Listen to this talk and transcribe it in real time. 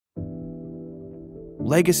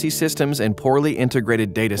Legacy systems and poorly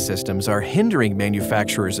integrated data systems are hindering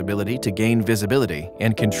manufacturers' ability to gain visibility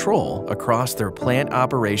and control across their plant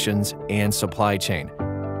operations and supply chain.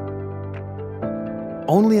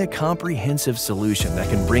 Only a comprehensive solution that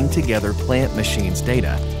can bring together plant machines'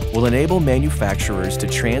 data will enable manufacturers to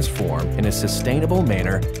transform in a sustainable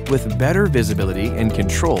manner with better visibility and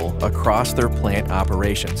control across their plant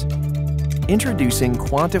operations. Introducing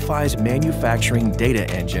Quantiphi's manufacturing data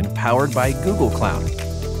engine powered by Google Cloud.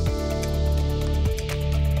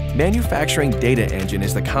 Manufacturing Data Engine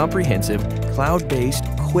is the comprehensive, cloud-based,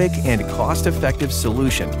 quick, and cost-effective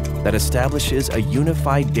solution that establishes a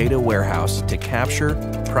unified data warehouse to capture,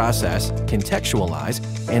 process, contextualize,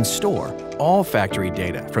 and store all factory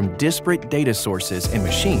data from disparate data sources and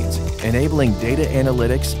machines, enabling data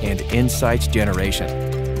analytics and insights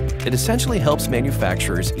generation. It essentially helps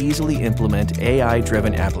manufacturers easily implement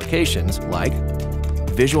AI-driven applications like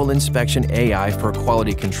visual inspection AI for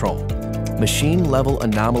quality control, machine-level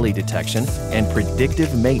anomaly detection and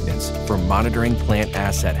predictive maintenance for monitoring plant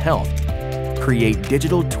asset health, create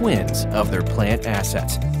digital twins of their plant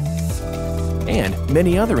assets, and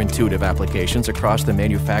many other intuitive applications across the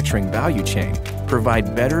manufacturing value chain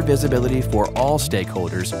provide better visibility for all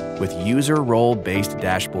stakeholders with user role-based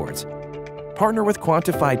dashboards. Partner with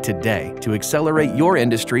Quantiphi today to accelerate your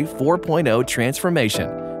Industry 4.0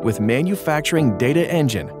 transformation with Manufacturing Data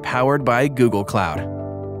Engine powered by Google Cloud.